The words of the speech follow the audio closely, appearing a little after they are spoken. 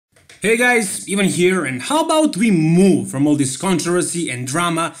Hey guys, Ivan here, and how about we move from all this controversy and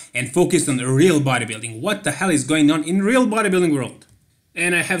drama and focus on the real bodybuilding? What the hell is going on in real bodybuilding world?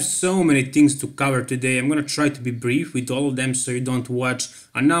 And I have so many things to cover today. I'm gonna try to be brief with all of them so you don't watch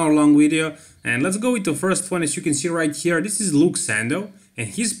an hour-long video. And let's go with the first one. As you can see right here, this is Sandoe, and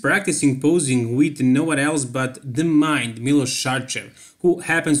he's practicing posing with no one else but the mind, Milos Sarcev, who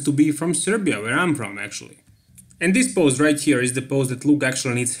happens to be from Serbia, where I'm from actually. And this pose right here is the pose that Luke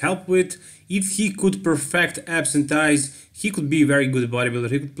actually needs help with. If he could perfect abs and thighs, he could be a very good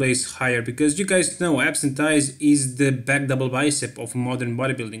bodybuilder, he could place higher, because you guys know abs and thighs is the back double bicep of modern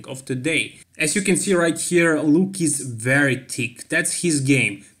bodybuilding of today. As you can see right here, Luke is very thick. That's his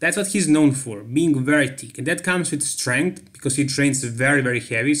game. That's what he's known for, being very thick. And that comes with strength, because he trains very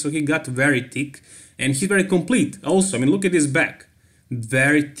heavy, so he got very thick. And he's very complete also. I mean, look at his back.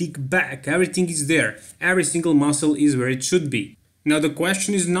 Very thick back, everything is there, every single muscle is where it should be. Now the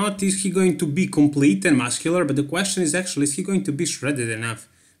question is not is he going to be complete and muscular, but the question is actually is he going to be shredded enough?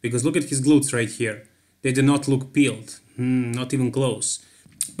 Because look at his glutes right here, they do not look peeled, not even close.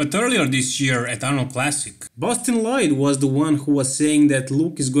 But earlier this year at Arnold Classic, Boston Lloyd was the one who was saying that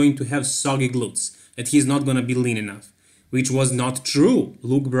Luke is going to have soggy glutes, that he's not going to be lean enough. Which was not true.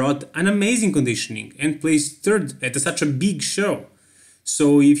 Luke brought an amazing conditioning and placed third at such a big show.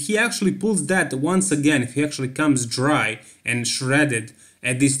 So if he actually pulls that once again, if he actually comes dry and shredded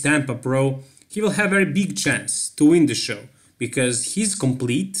at this Tampa Pro, he will have a very big chance to win the show. Because he's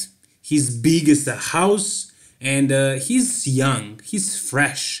complete, he's big as a house, and he's young, he's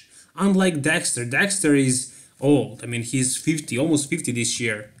fresh. Unlike Dexter. Dexter is old, I mean he's 50, almost 50 this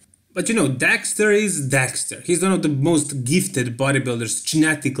year. But you know, Dexter is Dexter. He's one of the most gifted bodybuilders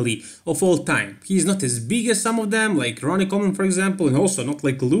genetically of all time. He's not as big as some of them, like Ronnie Coleman for example, and also not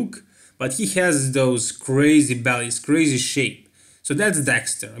like Luke, but he has those crazy bellies, crazy shape. So that's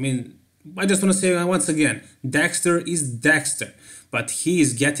Dexter. I mean, I just want to say once again, Dexter is Dexter, but he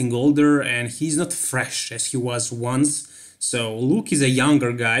is getting older and he's not fresh as he was once. So Luke is a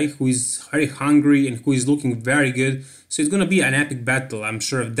younger guy who is very hungry and who is looking very good. So it's gonna be an epic battle, I'm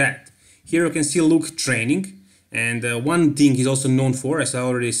sure of that. Here you can see Luke training, and one thing he's also known for, as I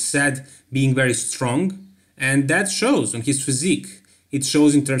already said, being very strong, and that shows on his physique. It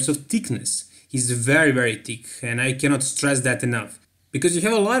shows in terms of thickness. He's very thick, and I cannot stress that enough. Because you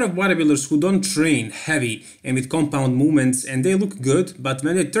have a lot of bodybuilders who don't train heavy and with compound movements, and they look good, but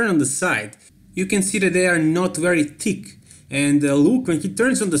when they turn on the side, you can see that they are not very thick. And Luke, when he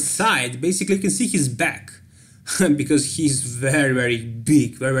turns on the side, basically you can see his back. Because he's very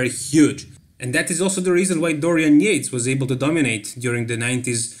big, very huge. And that is also the reason why Dorian Yates was able to dominate during the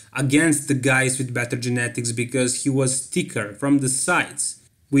 90s against the guys with better genetics, because he was thicker from the sides,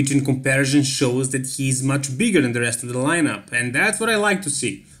 which in comparison shows that he's much bigger than the rest of the lineup, and that's what I like to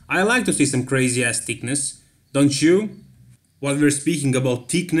see. I like to see some crazy ass thickness, don't you? While we're speaking about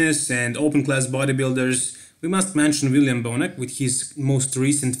thickness and open class bodybuilders, we must mention William Bonac with his most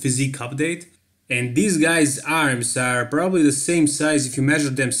recent physique update. And these guys' arms are probably the same size if you measure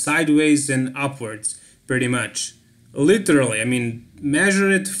them sideways and upwards, pretty much. Literally, I mean,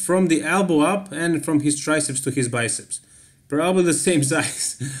 measure it from the elbow up and from his triceps to his biceps. Probably the same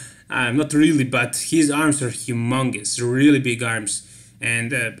size. Not really, but his arms are humongous, really big arms.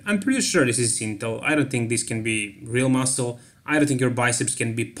 And I'm pretty sure this is Intel. I don't think this can be real muscle. I don't think your biceps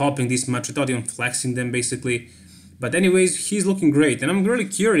can be popping this much without even flexing them, basically. But anyways, he's looking great, and I'm really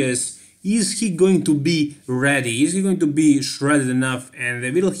curious. Is he going to be ready? Is he going to be shredded enough? And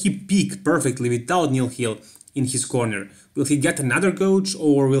will he peak perfectly without Neil Hill in his corner? Will he get another coach,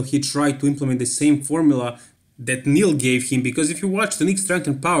 or will he try to implement the same formula that Neil gave him? Because if you watch the Nick Strength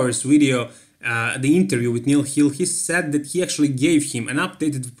and Powers video, the interview with Neil Hill, he said that he actually gave him an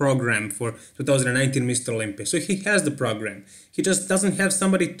updated program for 2019 Mr. Olympia. So he has the program. He just doesn't have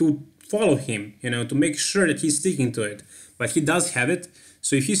somebody to follow him, you know, to make sure that he's sticking to it. But he does have it.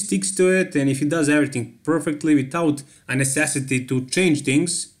 So if he sticks to it and if he does everything perfectly without a necessity to change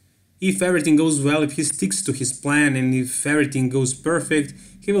things, if everything goes well, if he sticks to his plan and if everything goes perfect,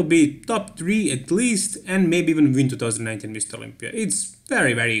 he will be top 3 at least and maybe even win 2019 Mr. Olympia. It's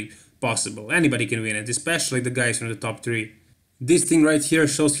very possible. Anybody can win it, especially the guys from the top 3. This thing right here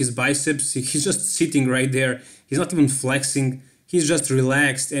shows his biceps. He's just sitting right there. He's not even flexing. He's just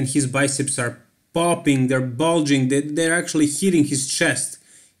relaxed and his biceps are popping, they're bulging, they're actually hitting his chest.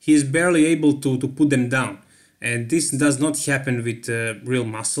 He's barely able to put them down. And this does not happen with real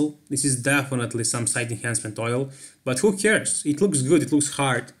muscle. This is definitely some side enhancement oil. But who cares? It looks good, it looks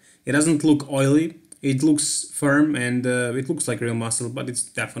hard. It doesn't look oily. It looks firm and it looks like real muscle, but it's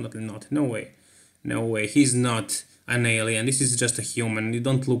definitely not. No way. No way. He's not an alien. This is just a human. You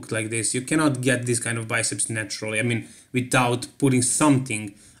don't look like this. You cannot get this kind of biceps naturally. I mean, without putting something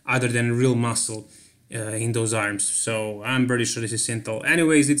other than real muscle in those arms. So I'm pretty sure this is Sintel.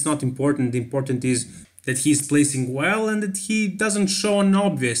 Anyways, it's not important. The important is that he's placing well and that he doesn't show an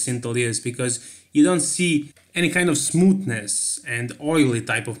obvious Sintel is, because you don't see any kind of smoothness and oily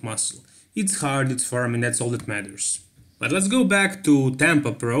type of muscle. It's hard, it's firm, and that's all that matters. But let's go back to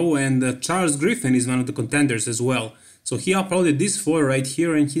Tampa Pro, and Charles Griffin is one of the contenders as well. So he uploaded this photo right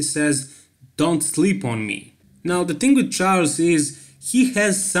here and he says, "Don't sleep on me." Now the thing with Charles is he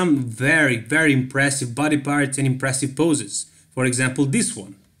has some very impressive body parts and impressive poses. For example, this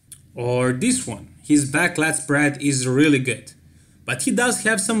one. Or this one. His back lat spread is really good. But he does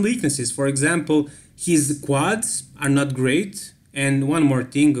have some weaknesses. For example, his quads are not great. And one more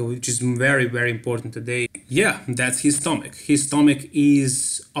thing, which is very important today. Yeah, that's his stomach. His stomach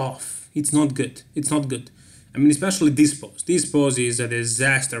is off. It's not good. It's not good. I mean, especially this pose. This pose is a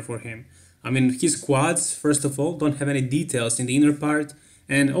disaster for him. I mean, his quads, first of all, don't have any details in the inner part.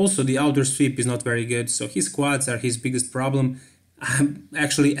 And also the outer sweep is not very good. So his quads are his biggest problem.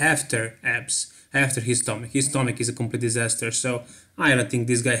 Actually, after abs, after his stomach. His stomach is a complete disaster. So I don't think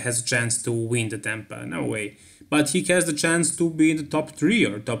this guy has a chance to win the Tampa. No way. But he has the chance to be in the top 3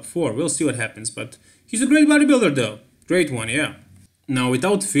 or top 4. We'll see what happens. But he's a great bodybuilder though. Great one, yeah. Now,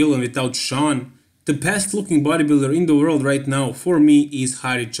 without Phil and without Sean, the best looking bodybuilder in the world right now for me is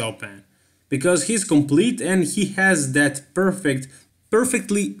Hari Chaupan. Because he's complete and he has that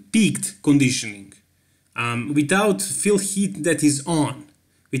perfectly peaked conditioning. Without Phil heat that is on.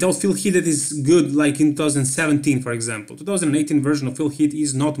 Without Phil Heath that is good, like in 2017 for example. 2018 version of Phil Heath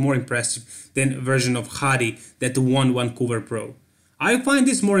is not more impressive than version of Hari that won Vancouver Pro. I find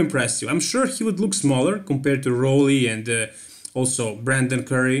this more impressive. I'm sure he would look smaller compared to Rowley and also Brandon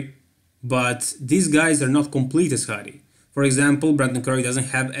Curry, but these guys are not complete as Hari. For example, Brandon Curry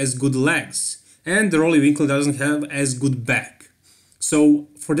doesn't have as good legs, and Rolly Winkler doesn't have as good back. So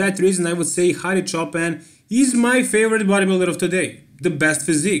for that reason I would say Hari Chaupan is my favorite bodybuilder of today. The best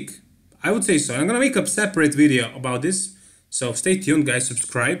physique. I would say so. I'm gonna make a separate video about this, so stay tuned guys,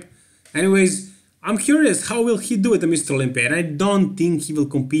 subscribe. Anyways, I'm curious how will he do at the Mr. Olympia, and I don't think he will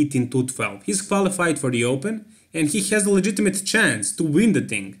compete in 212. He's qualified for the Open and he has a legitimate chance to win the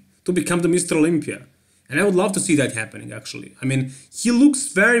thing, to become the Mr. Olympia. And I would love to see that happening actually. I mean, he looks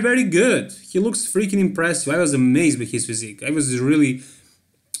very good. He looks freaking impressive. I was amazed with his physique. I was really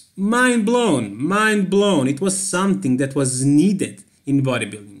mind blown. It was something that was needed in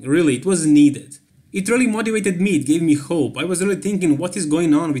bodybuilding. Really, it was needed. It really motivated me, it gave me hope. I was really thinking what is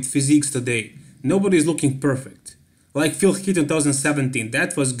going on with physiques today. Nobody is looking perfect. Like Phil Heath in 2017,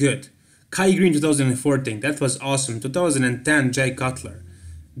 that was good. Kai Green 2014, that was awesome. 2010, Jay Cutler.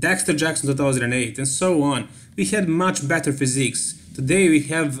 Dexter Jackson 2008, and so on. We had much better physiques. Today we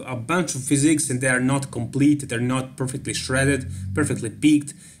have a bunch of physiques and they are not complete, they're not perfectly shredded, perfectly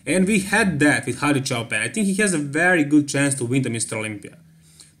peaked. And we had that with Hari Chaupan. I think he has a very good chance to win the Mr. Olympia.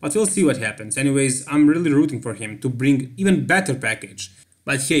 But we'll see what happens. Anyways, I'm really rooting for him to bring even better package.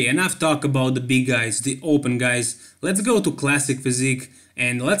 But hey, enough talk about the big guys, the open guys. Let's go to classic physique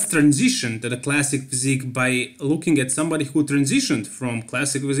and let's transition to the classic physique by looking at somebody who transitioned from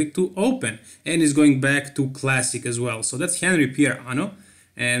classic physique to open and is going back to classic as well. So that's Henry Pierre Ano.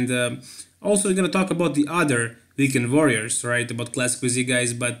 And also we're gonna talk about the other weekend warriors, right, about classic physique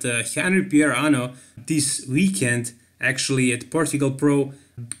guys. But Henry Pierre Ano this weekend actually at Portugal Pro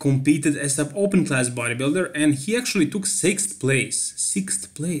competed as an open class bodybuilder and he actually took 6th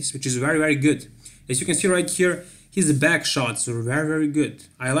place, which is very good. As you can see right here, his back shots are very good.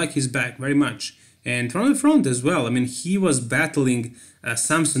 I like his back very much. And from the front as well. I mean, he was battling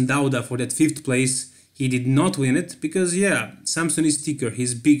Samson Dauda for that 5th place. He did not win it because, yeah, Samson is thicker,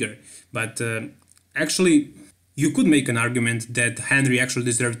 he's bigger. But actually, you could make an argument that Henry actually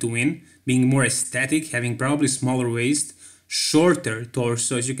deserved to win, being more aesthetic, having probably smaller waist, shorter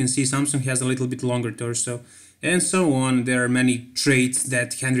torso. As you can see, Samson has a little bit longer torso, and so on. There are many traits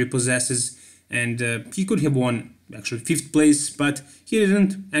that Henry possesses, and he could have won actually 5th place, but he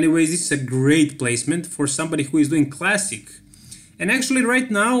didn't. Anyways, this is a great placement for somebody who is doing classic. And actually right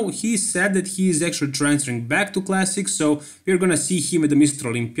now he said that he is actually transferring back to classic, so we're gonna see him at the Mr.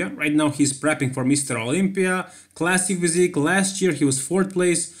 Olympia. Right now he's prepping for Mr. Olympia, classic physique. Last year he was 4th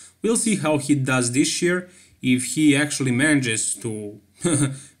place. We'll see how he does this year, if he actually manages to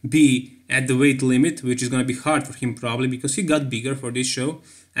be at the weight limit, which is gonna be hard for him probably because he got bigger for this show.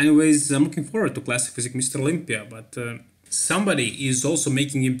 Anyways, I'm looking forward to classic physique Mr. Olympia, but somebody is also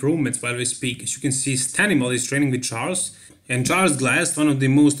making improvements while we speak. As you can see, Stanimal is training with Charles. And Charles Glass, one of the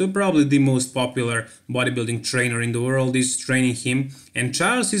most, probably the most popular bodybuilding trainer in the world, is training him. And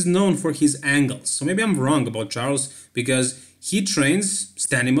Charles is known for his angles. So maybe I'm wrong about Charles, because he trains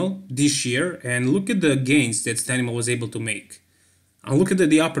Stanimal this year, and look at the gains that Stanimal was able to make. And look at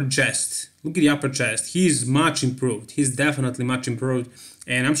the upper chest. Look at the upper chest. He's much improved. He's definitely much improved.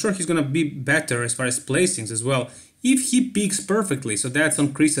 And I'm sure he's going to be better as far as placings as well, if he peaks perfectly. So that's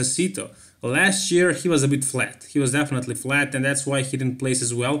on Chris Acito. Last year he was a bit flat. He was definitely flat, and that's why he didn't place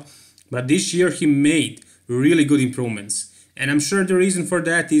as well. But this year he made really good improvements. And I'm sure the reason for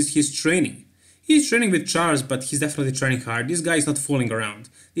that is his training. He's training with Charles, but he's definitely training hard. This guy is not fooling around.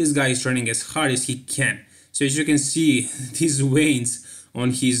 This guy is training as hard as he can. So as you can see, these veins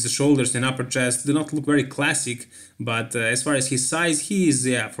on his shoulders and upper chest do not look very classic, but as far as his size, he is,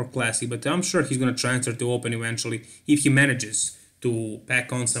 yeah, for classic. But I'm sure he's going to transfer to open eventually if he manages to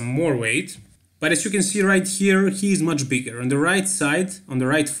pack on some more weight. But as you can see right here, he is much bigger. On the right side, on the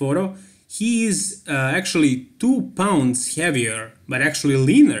right photo, he is actually 2 pounds heavier, but actually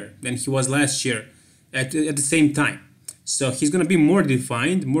leaner than he was last year at the same time. So he's going to be more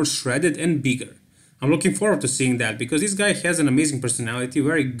defined, more shredded, and bigger. I'm looking forward to seeing that, because this guy has an amazing personality,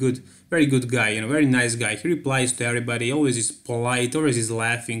 very good guy, you know, very nice guy. He replies to everybody, always is polite, always is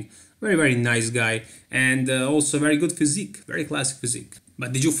laughing, very nice guy, and also very good physique, very classic physique.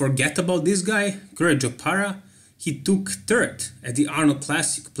 But did you forget about this guy, Courage Opara? He took third at the Arnold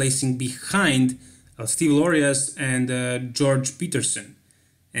Classic, placing behind Steve Lorias and George Peterson.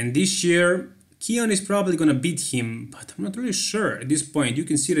 And this year, Keon is probably gonna beat him, but I'm not really sure at this point. You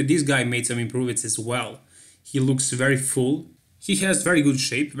can see that this guy made some improvements as well. He looks very full. He has very good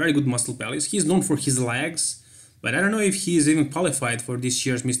shape, very good muscle bellies. He's known for his legs, but I don't know if he is even qualified for this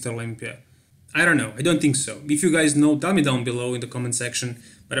year's Mr. Olympia. I don't know, I don't think so. If you guys know, tell me down below in the comment section,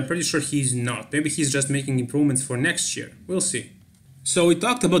 but I'm pretty sure he's not. Maybe he's just making improvements for next year. We'll see. So we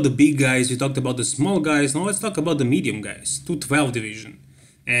talked about the big guys, we talked about the small guys, now let's talk about the medium guys, 212 division.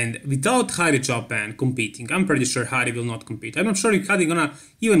 And without Hadi Choopan competing, I'm pretty sure Hadi will not compete. I'm not sure if Hadi gonna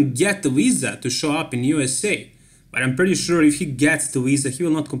even get the visa to show up in USA. But I'm pretty sure if he gets the visa, he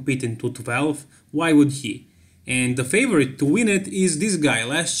will not compete in 212. Why would he? And the favorite to win it is this guy,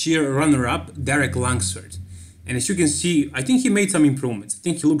 last year runner-up, Derek Lunsford. And as you can see, I think he made some improvements. I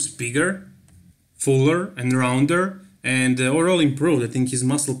think he looks bigger, fuller and rounder, and overall improved. I think his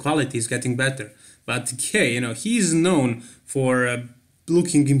muscle quality is getting better. But yeah, you know, he is known for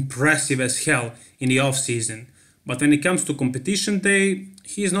looking impressive as hell in the off-season. But when it comes to competition day,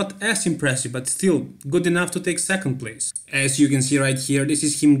 he is not as impressive, but still good enough to take second place. As you can see right here, this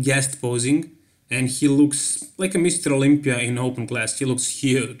is him guest posing, and he looks like a Mr. Olympia in open class. He looks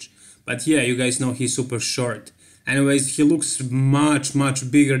huge. But yeah, you guys know he's super short. Anyways, he looks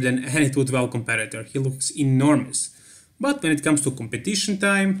much bigger than any 212 competitor. He looks enormous. But when it comes to competition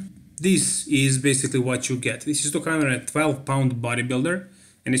time, this is basically what you get. This is 212-pound bodybuilder,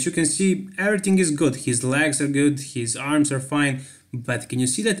 and as you can see, everything is good. His legs are good, his arms are fine, but can you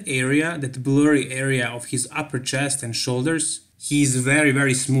see that area, that blurry area of his upper chest and shoulders? He's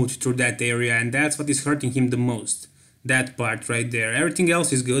very smooth through that area, and that's what is hurting him the most. That part right there. Everything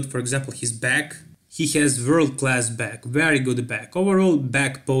else is good. For example, his back. He has world-class back, very good back, overall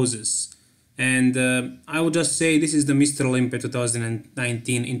back poses. And I would just say this is the Mr. Olympia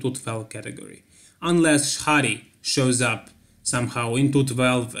 2019 in 212 category. Unless Hadi shows up somehow in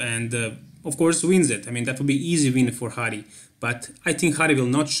 212 and of course wins it. I mean, that would be easy win for Hadi. But I think Hadi will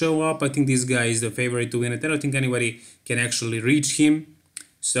not show up. I think this guy is the favorite to win it. I don't think anybody can actually reach him.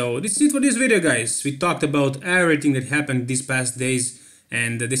 So this is it for this video, guys. We talked about everything that happened these past days,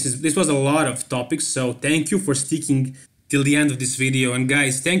 and this was a lot of topics. So thank you for sticking till the end of this video, and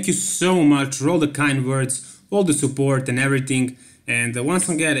guys, thank you so much for all the kind words, all the support and everything. And once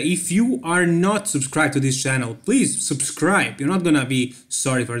again, if you are not subscribed to this channel, please subscribe. You're not gonna be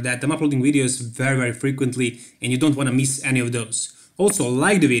sorry for that. I'm uploading videos very frequently, and you don't want to miss any of those. Also,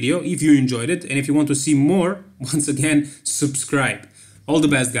 like the video if you enjoyed it, and if you want to see more, once again, subscribe. All the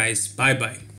best, guys. Bye bye.